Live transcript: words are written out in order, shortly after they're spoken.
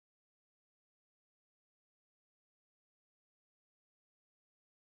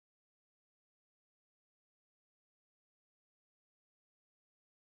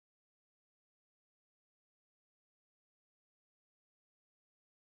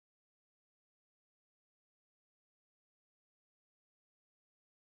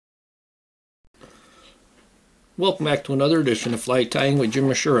Welcome back to another edition of Fly Tying with Jim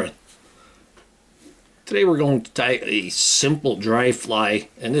Misiura. Today we're going to tie a simple dry fly,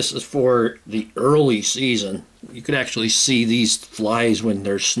 and this is for the early season. You could actually see these flies when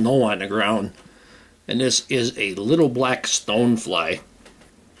there's snow on the ground. And this is a little black stonefly.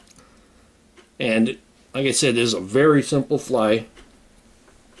 And like I said, it is a very simple fly.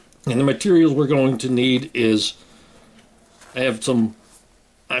 And the materials we're going to need is, I'm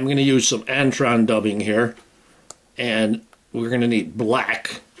going to use some Antron dubbing here. And we're going to need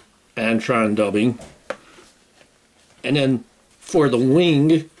black Antron dubbing. And then for the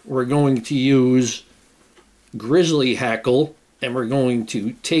wing, we're going to use Grizzly Hackle. And we're going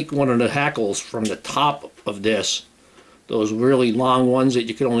to take one of the hackles from the top of this. Those really long ones that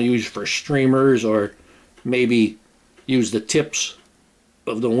you can only use for streamers, or maybe use the tips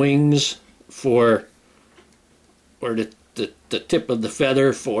of the wings for, or the tip of the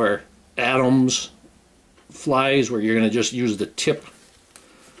feather for Adams flies, where you're going to just use the tip.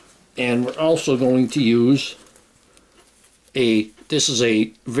 And we're also going to use this is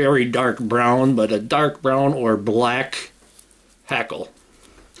a very dark brown, but a dark brown or black hackle.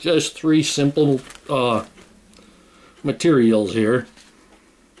 Just three simple materials here.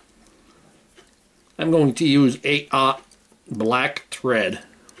 I'm going to use 8/0 black thread.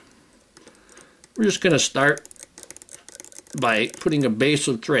 We're just going to start by putting a base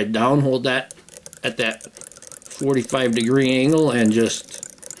of thread down, hold that at that 45-degree angle, and just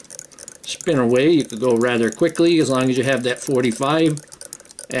spin away. You could go rather quickly as long as you have that 45.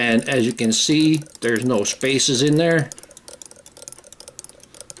 And as you can see, there's no spaces in there.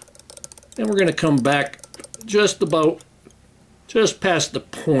 And we're going to come back just past the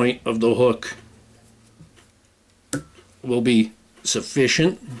point of the hook will be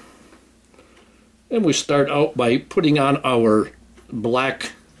sufficient. And we start out by putting on our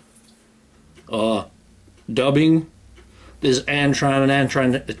black dubbing. This Antron, and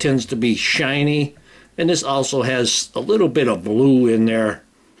Antron tends to be shiny, and this also has a little bit of blue in there,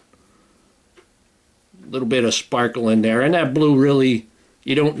 a little bit of sparkle in there. And that blue, really,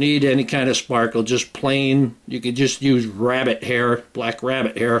 you don't need any kind of sparkle, just plain. You could just use rabbit hair, black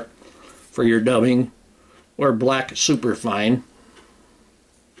rabbit hair, for your dubbing, or black superfine.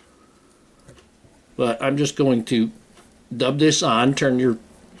 But I'm just going to dub this on, turn your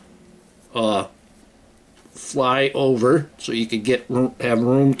fly over so you could have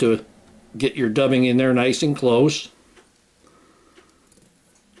room to get your dubbing in there nice and close.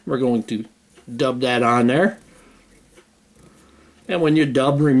 We're going to dub that on there. And when you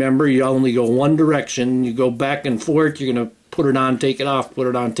dub, remember, you only go one direction. You go back and forth. You're going to put it on, take it off, put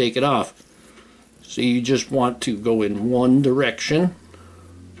it on, take it off. So you just want to go in one direction.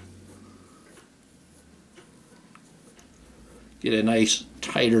 Get a nice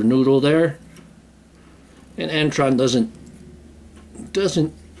tighter noodle there. And Antron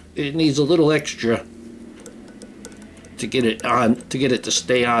it needs a little extra to get it on, to get it to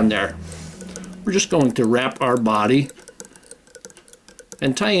stay on there. We're just going to wrap our body.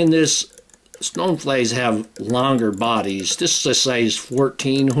 And tying this, stoneflies have longer bodies. This is a size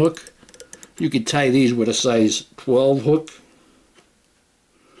 14 hook. You could tie these with a size 12 hook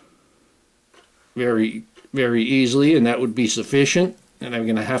very, very easily, and that would be sufficient. And I'm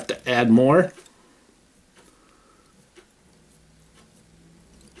going to have to add more.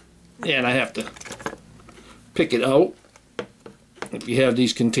 And I have to pick it out. If you have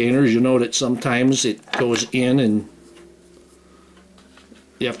these containers, you know that sometimes it goes in and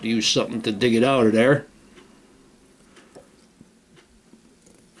you have to use something to dig it out of there.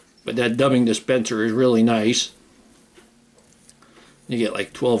 But that dubbing dispenser is really nice. You get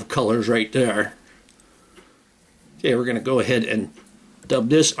like 12 colors right there. Okay, we're going to go ahead and dub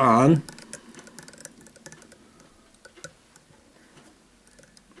this on.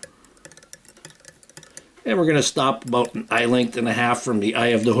 And we're going to stop about an eye length and a half from the eye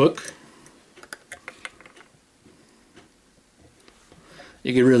of the hook.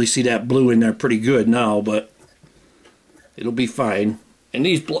 You can really see that blue in there pretty good now, but it'll be fine. And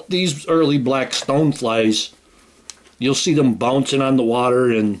these early black stoneflies, you'll see them bouncing on the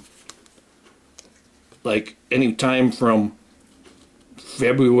water, and like any time from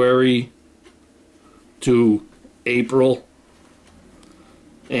February to April.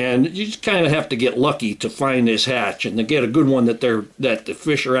 And you just kind of have to get lucky to find this hatch and to get a good one that the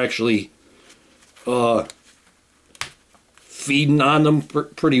fish are actually feeding on them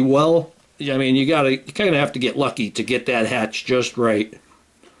pretty well. I mean, you kind of have to get lucky to get that hatch just right.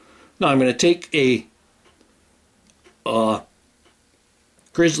 Now I'm going to take a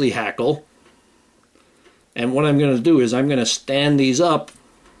Grizzly Hackle, and what I'm going to do is I'm going to stand these up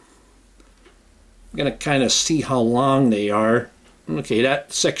I'm going to kind of see how long they are. Okay,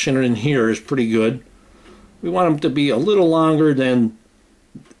 that section in here is pretty good. We want them to be a little longer than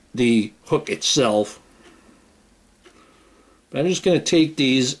the hook itself. But I'm just going to take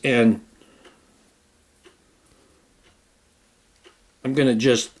these and I'm going to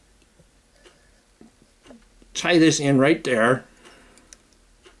just tie this in right there.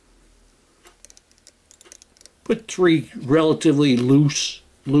 Put 3 relatively loose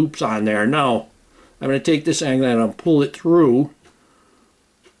loops on there. Now, I'm going to take this and I'm going to pull it through.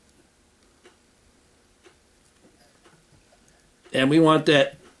 And we want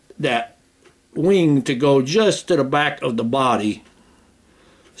that wing to go just to the back of the body.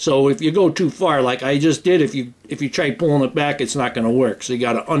 So if you go too far, like I just did, if you try pulling it back, it's not going to work. So you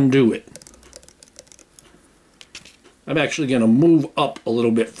got to undo it. I'm actually going to move up a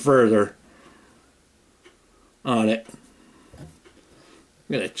little bit further on it. I'm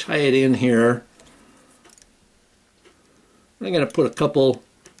going to tie it in here. I'm going to put a couple,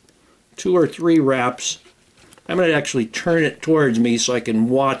 2 or 3 wraps. I'm going to actually turn it towards me so I can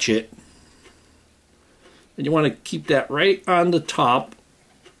watch it. And you want to keep that right on the top.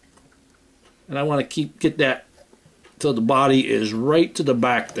 And I want to get that till the body is right to the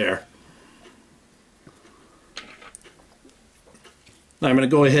back there. Now I'm going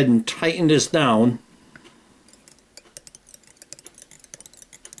to go ahead and tighten this down.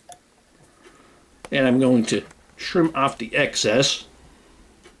 And I'm going to trim off the excess.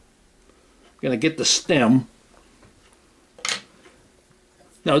 I'm going to get the stem.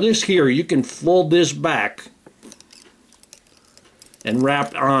 Now this here, you can fold this back and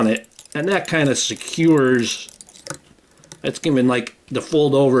wrap on it, and that kind of secures, that's giving like the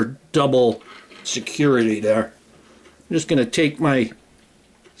fold over double security there. I'm just going to take my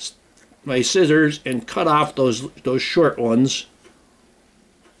scissors and cut off those short ones.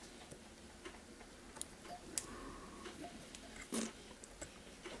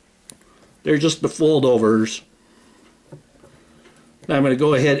 They're just the fold overs. Now I'm going to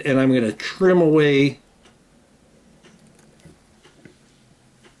go ahead and I'm going to trim away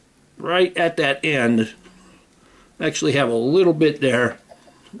right at that end. I actually have a little bit there.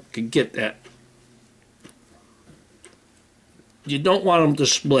 I can get that. You don't want them to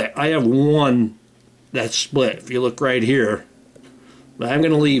split. I have one that's split, if you look right here. But I'm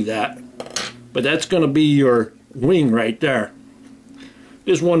going to leave that. But that's going to be your wing right there.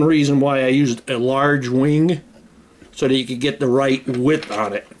 There's one reason why I used a large wing, so that you could get the right width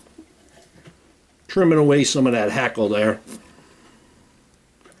on it. Trimming away some of that hackle there.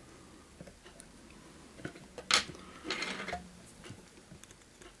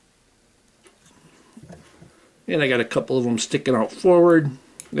 And I got a couple of them sticking out forward.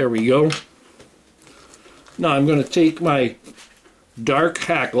 There we go. Now I'm going to take my dark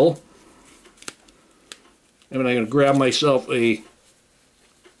hackle, and I'm going to grab myself a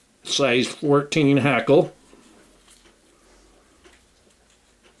size 14 hackle.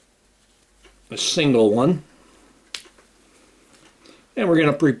 A single one, and we're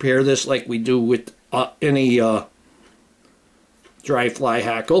going to prepare this like we do with any dry fly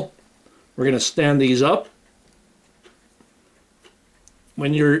hackle. We're going to stand these up.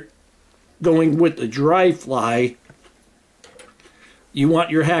 When you're going with the dry fly, you want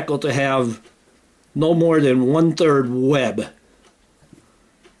your hackle to have no more than 1/3 web. Let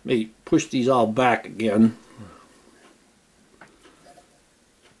me push these all back again.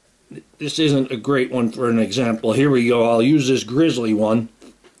 This isn't a great one for an example. Here we go. I'll use this Grizzly one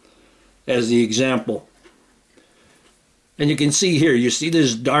as the example. And you can see here, you see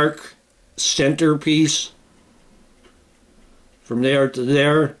this dark center piece from there to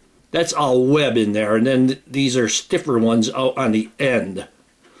there? That's all web in there. And then these are stiffer ones out on the end.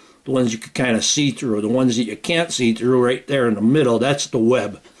 The ones you can kind of see through. The ones that you can't see through right there in the middle, that's the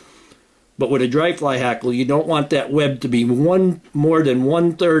web. But with a dry fly hackle, you don't want that web to be more than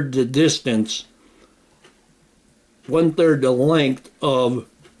 1/3 the distance, 1/3 the length of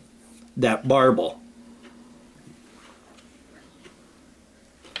that barbel.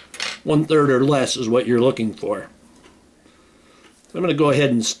 1/3 or less is what you're looking for. I'm going to go ahead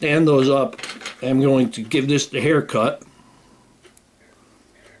and stand those up. I'm going to give this the haircut.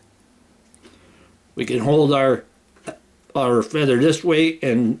 We can hold our feather this way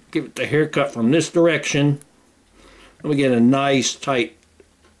and give it the haircut from this direction, and we get a nice tight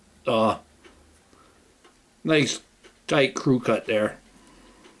crew cut there.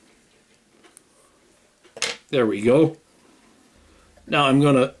 There we go. Now I'm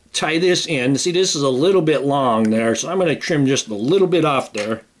going to tie this in. See, this is a little bit long there, so I'm going to trim just a little bit off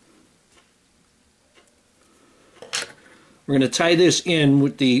there. We're going to tie this in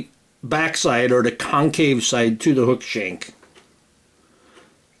with the backside or the concave side to the hook shank.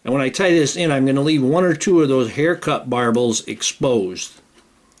 And when I tie this in, I'm going to leave 1 or 2 of those haircut barbels exposed.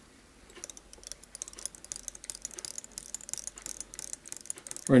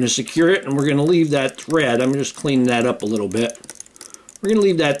 We're going to secure it, and we're going to leave that thread. I'm just cleaning that up a little bit. We're going to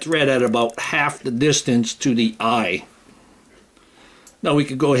leave that thread at about half the distance to the eye. Now we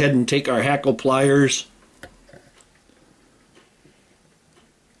could go ahead and take our hackle pliers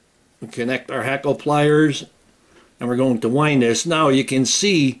and connect our hackle pliers, and we're going to wind this. Now you can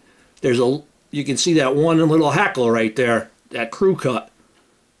see you can see that one little hackle right there, that crew cut.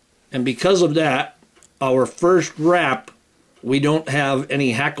 And because of that, our first wrap, we don't have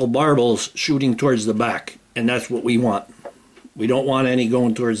any hackle barbels shooting towards the back, and that's what we want. We don't want any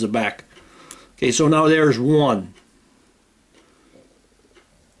going towards the back. Okay, so now there's 1,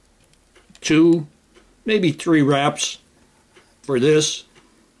 2, maybe 3 wraps for this.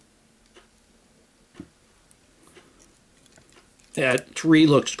 That 3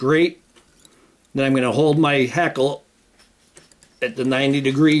 looks great. Then I'm going to hold my hackle at the 90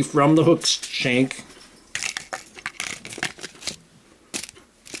 degree from the hook shank.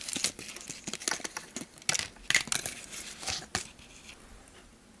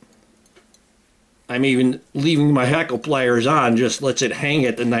 I'm even leaving my hackle pliers on, just lets it hang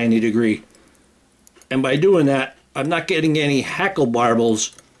at the 90 degree. And by doing that, I'm not getting any hackle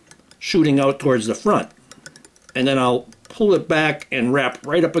barbels shooting out towards the front. And then I'll pull it back and wrap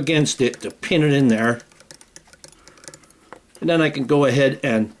right up against it to pin it in there. And then I can go ahead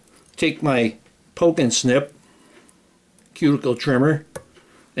and take my poke and snip cuticle trimmer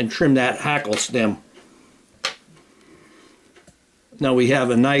and trim that hackle stem. Now we have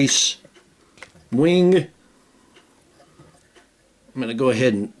a nice wing. I'm going to go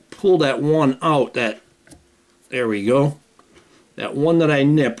ahead and pull that one out. There we go. That one that I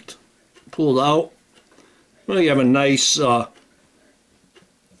nipped, pulled out. Well, you have a nice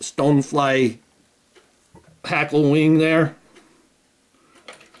Stonefly hackle wing there.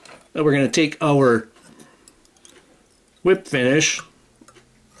 Now we're going to take our whip finish,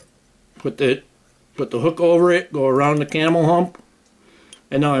 put the hook over it, go around the camel hump.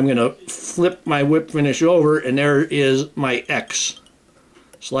 And now I'm going to flip my whip finish over, and there is my X.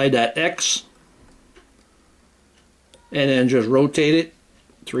 Slide that X, and then just rotate it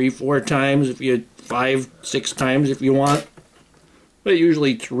 3-4 times, 5-6 times if you want. But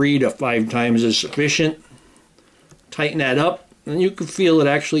usually 3 to 5 times is sufficient. Tighten that up, and you can feel it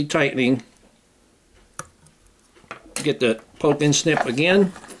actually tightening. Get the poke and snip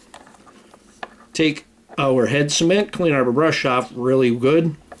again. Take our head cement, clean our brush off really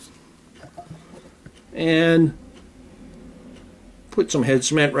good, and put some head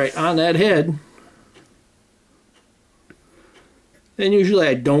cement right on that head. And usually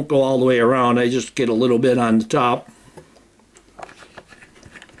I don't go all the way around, I just get a little bit on the top.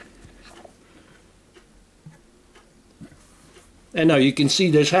 And now you can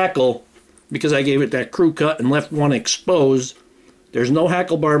see this hackle, because I gave it that crew cut and left one exposed, there's no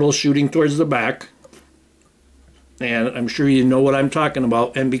hackle barbel shooting towards the back. And I'm sure you know what I'm talking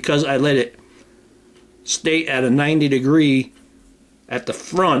about. And because I let it stay at a 90 degree at the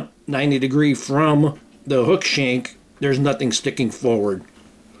front, 90 degree from the hook shank, there's nothing sticking forward.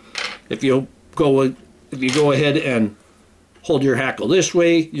 If you go ahead and hold your hackle this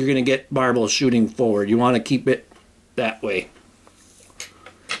way, you're going to get barbels shooting forward. You want to keep it that way.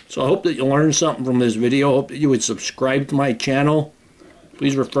 So I hope that you learned something from this video. I hope that you would subscribe to my channel.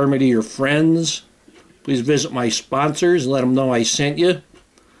 Please refer me to your friends. Please visit my sponsors and let them know I sent you.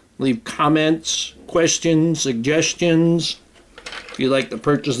 Leave comments, questions, suggestions. If you'd like to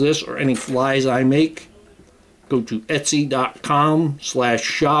purchase this or any flies I make, go to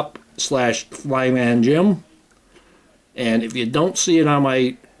etsy.com/shop/FlymanJim. And if you don't see it on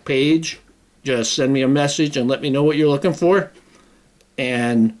my page, just send me a message and let me know what you're looking for,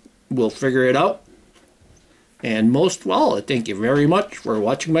 and we'll figure it out. And most of all, I thank you very much for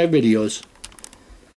watching my videos.